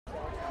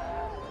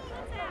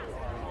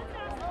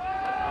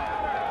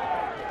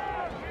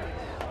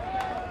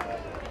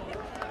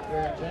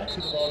Eric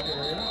Jackson, the ball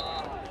carrier.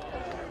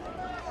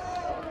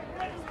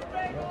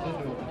 Runs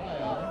into a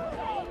pile.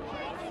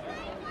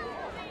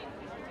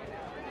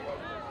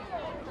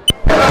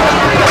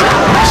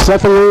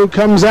 Cephalou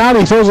comes out,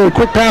 he throws a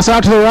quick pass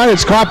out to the right,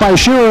 it's caught by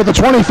Shearer at the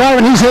 25,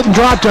 and he's hit and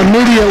dropped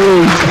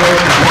immediately.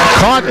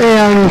 Caught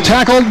and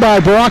tackled by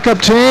Barack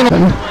Uptain.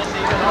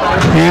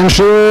 And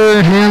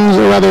Shearer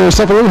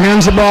Cephalou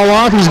hands the ball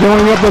off, he's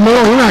going up the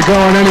middle, he's not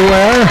going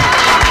anywhere.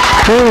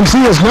 Can't even see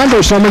his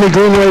number, so many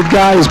Greenwave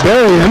guys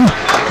bury him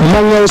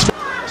among those.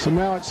 So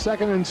now it's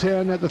 2nd and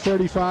 10 at the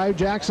 35.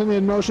 Jackson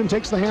in motion,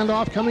 takes the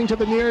handoff, coming to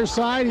the near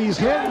side. He's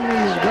hit and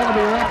he's going to be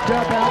wrapped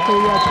up at the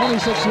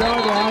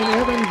 26-yard line.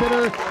 Evan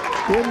Bitter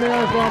in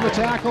there on the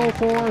tackle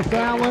for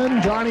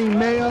Fallon. Johnny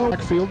Mayo.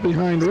 Backfield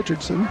behind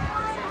Richardson.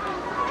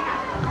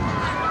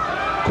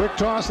 Quick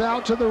toss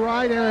out to the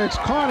right, and it's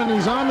caught, and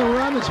he's on the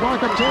run. It's Mark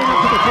Uptain up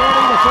to the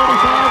 40, the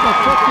 45, the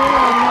 50,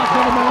 and knocked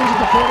out of bounds at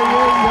the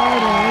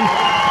 48-yard line.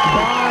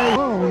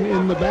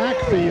 In the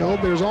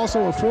backfield, there's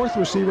also a 4th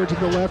receiver to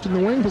the left in the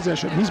wing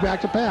position. He's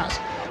back to pass.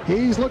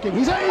 He's looking.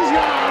 He's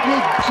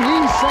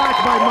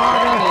sacked by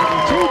Maga.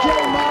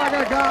 TJ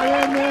Maga got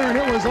in there, and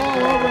it was all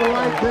over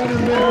right then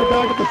and there.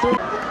 Back at the 3rd.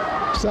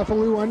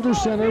 Cephalou under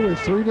center with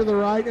 3 to the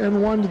right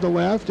and 1 to the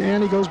left,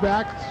 and he goes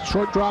back.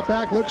 Short drop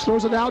back. Looks,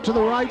 throws it out to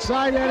the right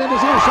side, and it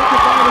is intercepted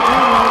by the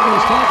timeline.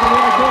 He's tackled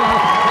right there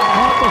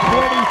at the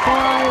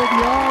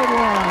 45-yard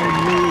line.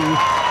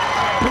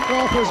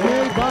 Kickoff was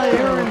made by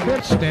Aaron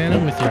Bitts.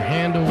 Standing with your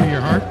hand over your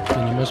heart,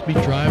 and you must be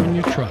driving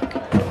your truck.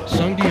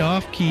 Sung to you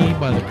off-key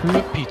by the crew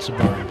at Pizza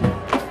Bar.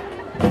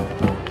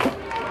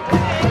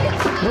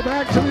 We're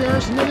back to the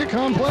Arsenic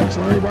Complex.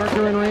 Larry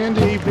Barker and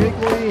Randy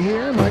Bigley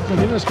here. Mike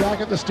McGinnis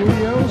back at the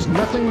studios.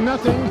 Nothing.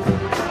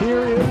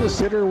 Here is the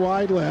sitter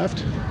wide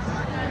left.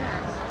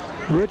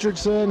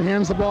 Richardson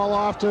hands the ball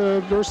off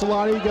to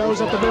Versalati.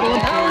 Goes up the middle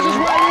and powers his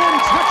way in.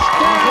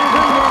 Touchdown!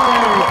 Versalati up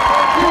the middle.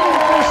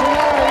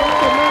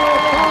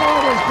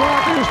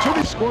 Blockers to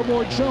the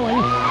scoreboard showing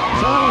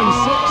Fallon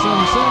 6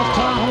 and South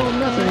Tahoe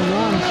nothing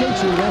on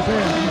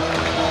K2FM.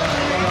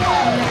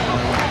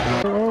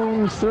 Their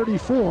own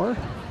 34.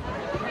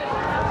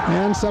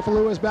 And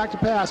Cephalou is back to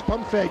pass.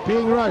 Pump fake,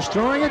 being rushed,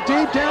 throwing it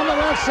deep down the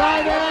left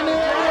side, and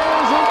it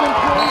is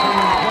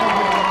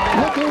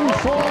incomplete. Looking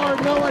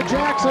for Noah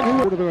Jackson, who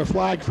would have been a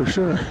flag for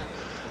sure.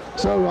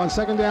 So on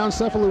 2nd down,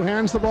 Cephalou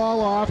hands the ball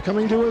off,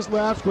 coming to his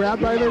left,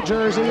 grabbed by the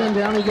jersey, and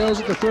down he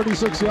goes at the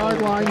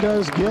 36-yard line,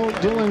 does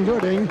Dylan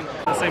Gooding.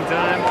 At the same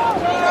time,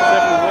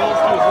 Cephalou rolls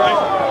to his right,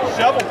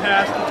 shovel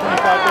pass to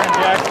 25 Graham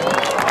Jackson.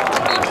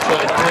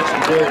 Good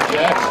catch,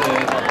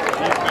 Jackson.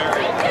 He's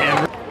buried.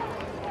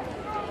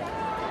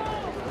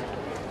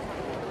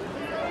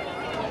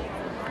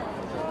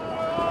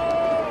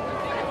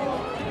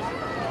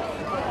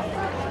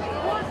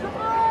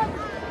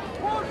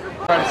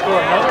 Trying to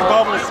score another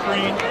bubble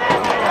screen.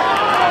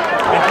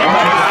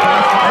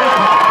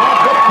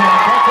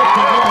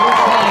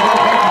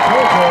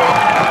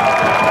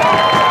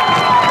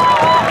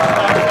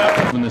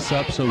 When this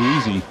up so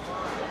easy.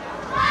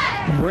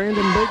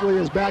 Brandon Bigley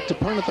is back to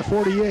punt at the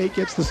 48,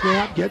 gets the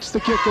snap, gets the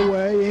kick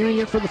away, aiming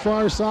it for the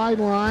far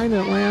sideline.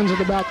 It lands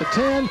at about the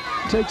 10,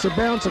 takes a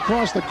bounce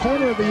across the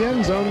corner of the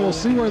end zone. We'll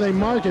see where they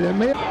mark it. It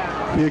may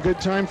be a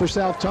good time for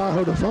South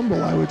Tahoe to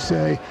fumble, I would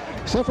say.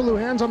 Cephalou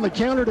hands on the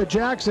counter to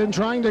Jackson,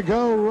 trying to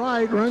go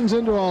right, runs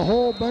into a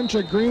whole bunch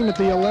of green at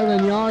the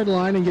 11-yard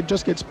line, and it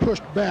just gets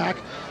pushed back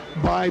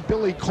by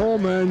Billy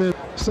Coleman. And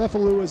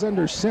Cephalou is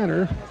under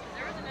center.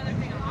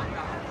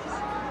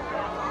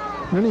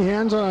 Then he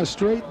hands on a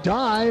straight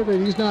dive,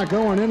 and he's not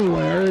going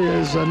anywhere.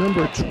 Is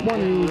number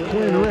 20,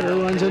 Quinn Ritter,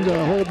 runs into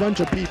a whole bunch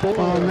of people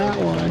on that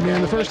one.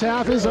 And the first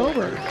half is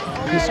over.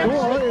 The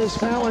score is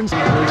Fallon's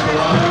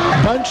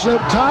bunch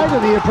up tight,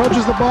 and he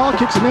approaches the ball,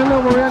 kicks an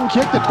end-over-end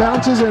kick that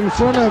bounces in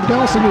front of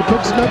Nelson, who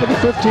picks it up at the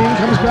 15,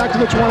 comes back to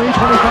the 20, 25 to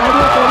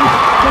the 30,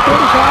 the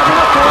 35 to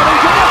the 40,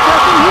 to the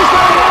 50. He's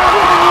got it out,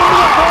 into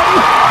the 40,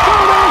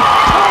 30, 20,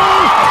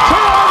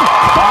 10,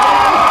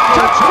 5,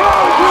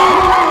 touchdown,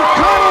 Greenwave,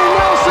 Connie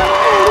Nelson,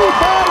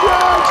 85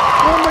 yards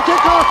on the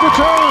kickoff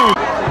return.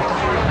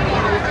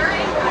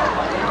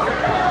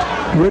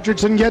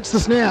 Richardson gets the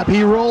snap.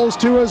 He rolls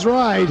to his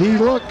right. He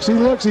looks,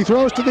 he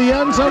throws to the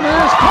end zone.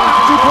 There's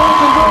caught, two-point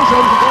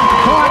conversion.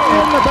 Caught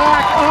in the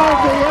back of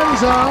the end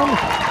zone.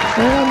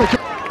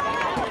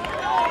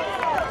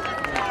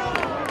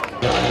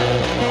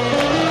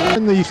 And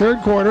in the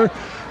 3rd quarter,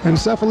 and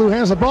Cephalou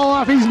has the ball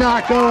off. He's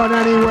not going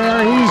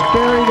anywhere. He's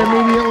buried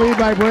immediately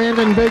by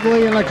Brandon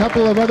Bigley and a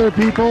couple of other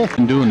people.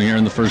 Doing here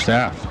in the first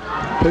half.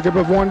 Pickup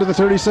of 1 to the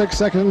 36,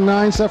 2nd and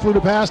 9. Cephalou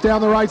to pass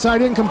down the right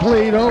side,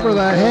 incomplete, over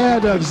the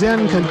head of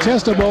Zen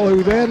Contestable,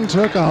 who then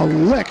took a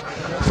lick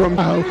from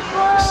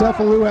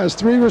Cephalou has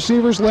 3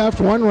 receivers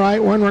left, 1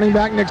 right, 1 running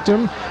back next to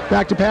him.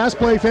 Back to pass,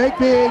 play fake,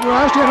 being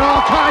rushed in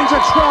all kinds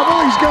of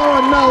trouble. He's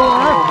going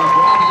nowhere.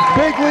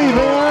 Bigley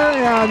there,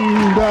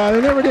 and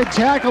they never did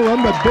tackle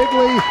him, but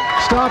Bigley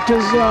stopped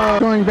his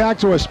going back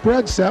to a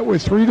spread set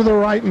with 3 to the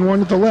right and 1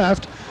 to the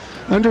left.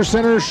 Under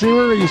center,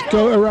 Shearer,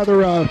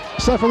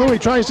 Cephalou, he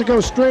tries to go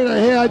straight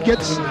ahead,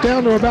 gets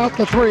down to about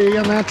the 3,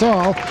 and that's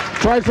all.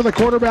 Tried for the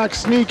quarterback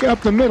sneak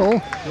up the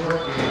middle.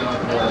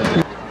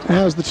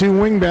 As the two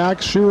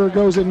wingbacks, Shearer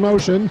goes in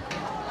motion.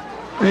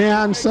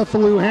 And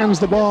Cephalou hands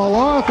the ball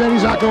off, and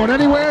he's not going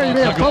anywhere. He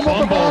may have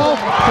fumbled the ball.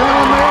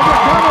 Fallon may have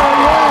recovered,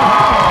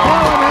 yeah.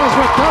 Fallon has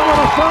recovered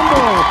a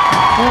fumble.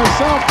 And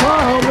South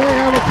Tahoe may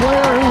have a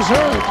player who's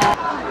hurt.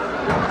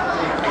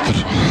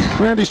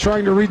 Randy's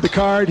trying to read the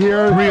card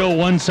here.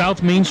 301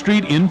 South Main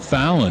Street in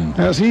Fallon.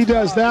 As he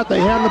does that, they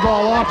hand the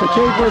ball off to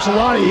Cade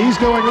Versalati. He's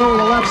going over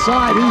the left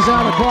side. He's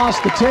out across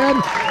the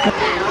 10.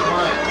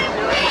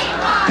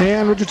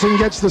 And Richardson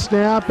gets the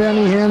snap, and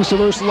he hands to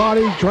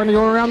Versalati, trying to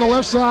go around the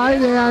left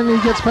side, and he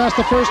gets past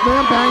the first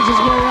man, bangs his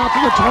way out to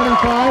the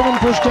 25, and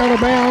pushed out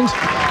of bounds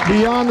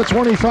beyond the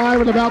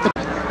 25 and about the...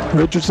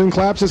 Richardson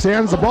claps his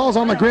hands, the ball's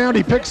on the ground,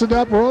 he picks it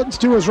up, runs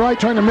to his right,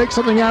 trying to make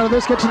something out of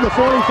this, gets to the 45,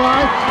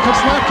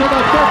 cuts left to the 50,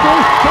 to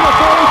the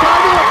 45,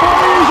 to the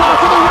 40, he's off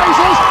to the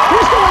races,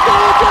 he's going to go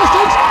the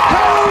distance,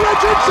 Kyle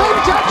Richardson,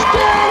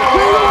 touchdown,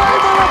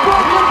 Greenwave on a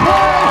broken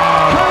play,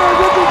 Kyle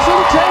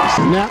Richardson takes,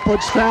 and that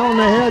puts Fallon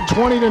ahead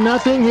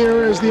 20-0.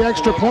 Here is the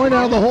extra point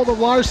out of the hold of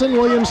Larson.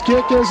 Williams'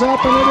 kick is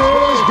up, and it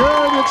is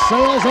good. It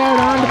sails out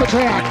onto the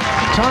track.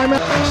 Time at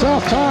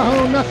South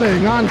Tahoe,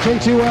 nothing on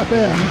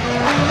K2FM.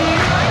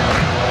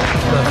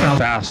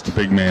 Fast,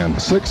 big man.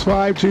 6'5",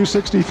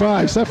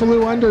 265.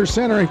 Cephalou under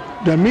center.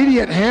 The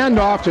immediate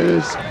handoff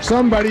to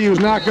somebody who's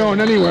not going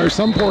anywhere.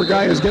 Some poor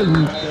guy is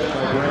getting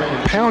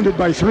pounded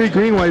by 3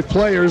 Greenwave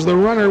players. The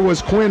runner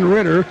was Quinn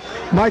Ritter.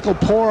 Michael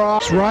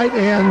Poroff's right,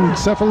 and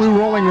Cephalou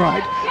rolling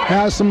right.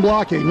 Has some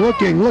blocking.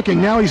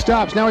 Looking. Now he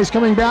stops. Now he's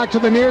coming back to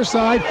the near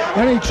side,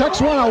 and he chucks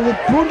one. A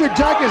wounded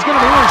duck is going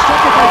to be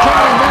intercepted by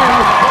Johnny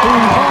Mayo, who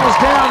falls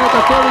down at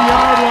the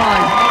 30-yard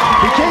line.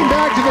 He came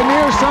back to the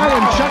near side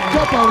and chucked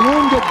up a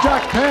wounded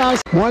duck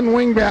pass. One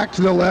wing back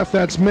to the left,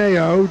 that's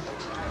Mayo.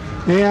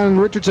 And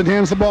Richardson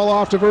hands the ball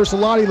off to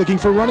Versalati, looking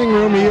for running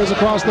room. He is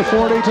across the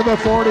 40 to the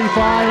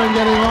 45 and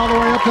getting all the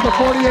way up to the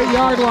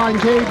 48-yard line.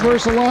 Cade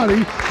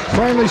Versalati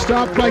finally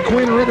stopped by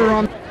Quinn Ritter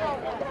on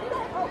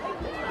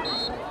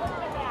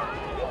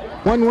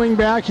one wing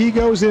back. He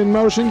goes in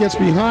motion, gets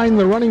behind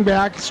the running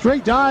back,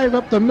 straight dive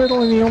up the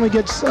middle, and he only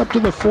gets up to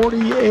the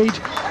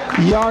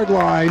 48-yard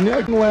line.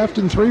 Left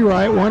and 3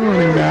 right, one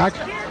running back.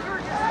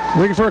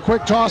 Looking for a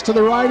quick toss to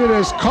the right. It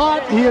is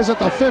caught. He is at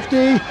the 50,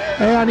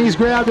 and he's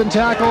grabbed and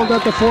tackled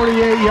at the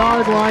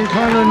 48-yard line.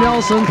 Connor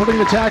Nelson putting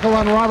the tackle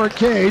on Robert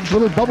Cage.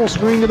 Little bubble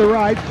screen to the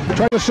right.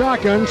 Try the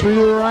shotgun. 3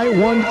 to the right,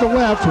 1 to the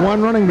left.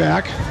 One running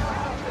back.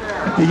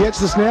 He gets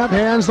the snap,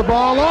 hands the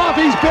ball off.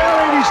 He's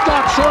buried. He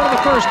stopped short of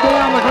the first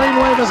down. The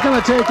Greenwave is going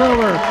to take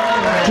over.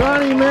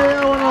 Johnny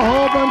Mayo and a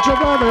whole bunch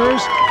of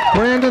others.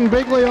 Brandon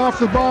Bigley off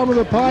the bottom of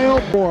the pile.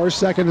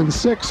 2nd and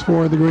 6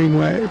 for the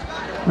Greenwave.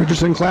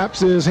 Richardson claps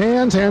his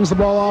hands, hands the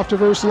ball off to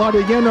Versalati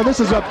again. Now this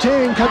is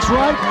obtained, cuts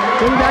right,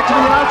 getting back to the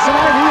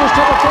outside. He is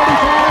to the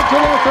 35, to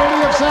the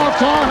 30 of South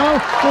Tahoe,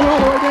 and all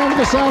the way down to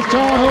the South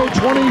Tahoe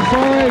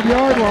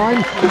 25-yard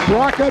line.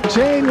 Brock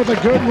obtained with a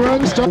good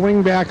run.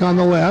 Wing back on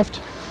the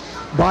left.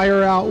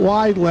 Byer out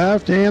wide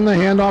left, and the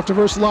handoff to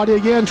Versalati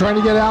again, trying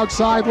to get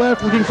outside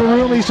left, looking for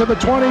room. He's to the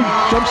 20,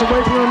 jumps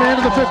away from the man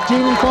to the 15,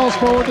 and falls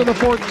forward to the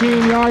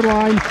 14-yard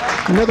line.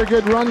 Another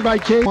good run by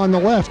Cade on the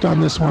left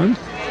on this one.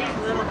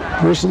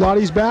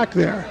 Versalati's back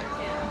there.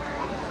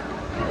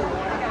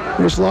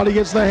 Versalati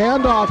gets the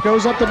handoff,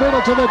 goes up the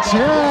middle to the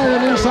 10,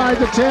 and inside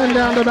the 10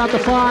 down to about the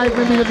 5,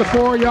 maybe to the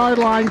 4-yard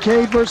line.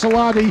 Cade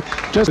Versalati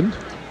just...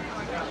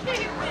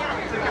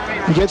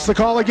 He gets the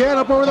call again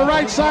up over the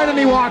right side, and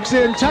he walks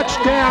in.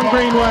 Touchdown,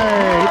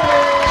 Greenwave.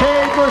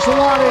 Cade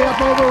Versalati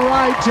up over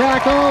right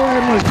tackle,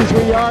 and was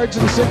 3 yards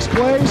and 6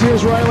 plays.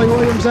 Here's Riley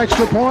Williams'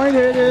 extra point.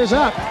 It is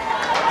up,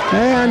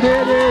 and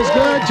it is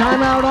good.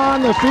 Timeout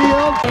on the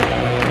field.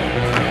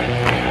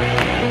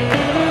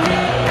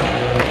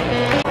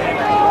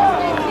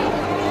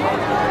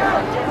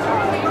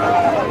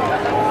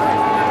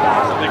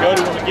 They go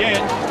to him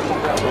again.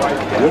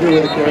 Ritter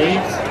with the carry.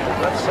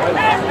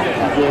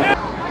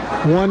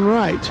 One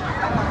right.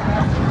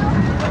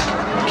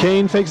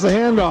 Kane fakes the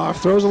handoff,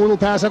 throws a little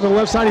pass out to the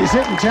left side. He's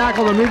hit and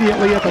tackled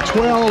immediately at the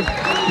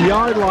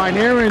 12-yard line.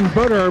 Aaron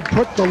Butter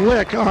put the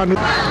lick on.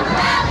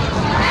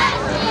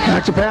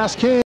 Back to pass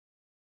Kane.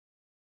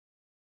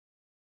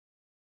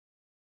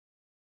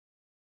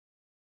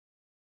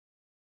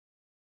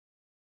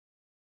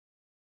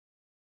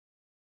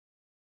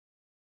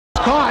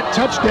 Caught,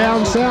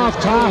 touchdown South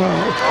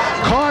Tahoe.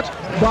 Caught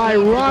by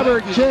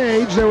Robert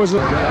Cage. There was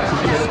the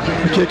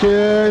kick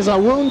is a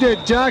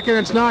wounded duck, and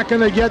it's not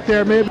going to get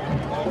there. Maybe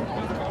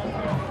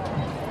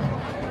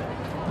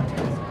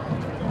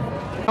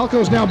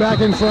Elko's now back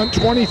in front,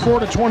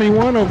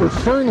 24-21 over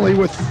Fernley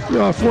with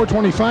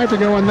 4:25 to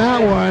go on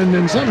that one,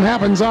 and something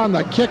happens on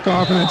the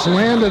kickoff, and it's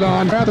landed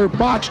on rather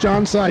botched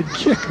onside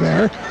kick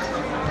there.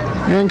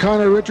 And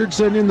Connor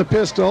Richardson in the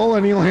pistol,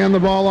 and he'll hand the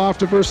ball off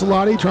to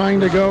Versalotti, trying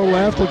to go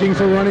left, looking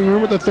for running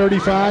room at the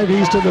 35.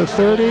 He's to the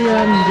 30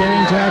 and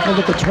getting tackled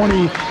at the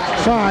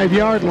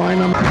 25-yard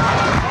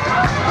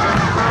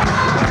line.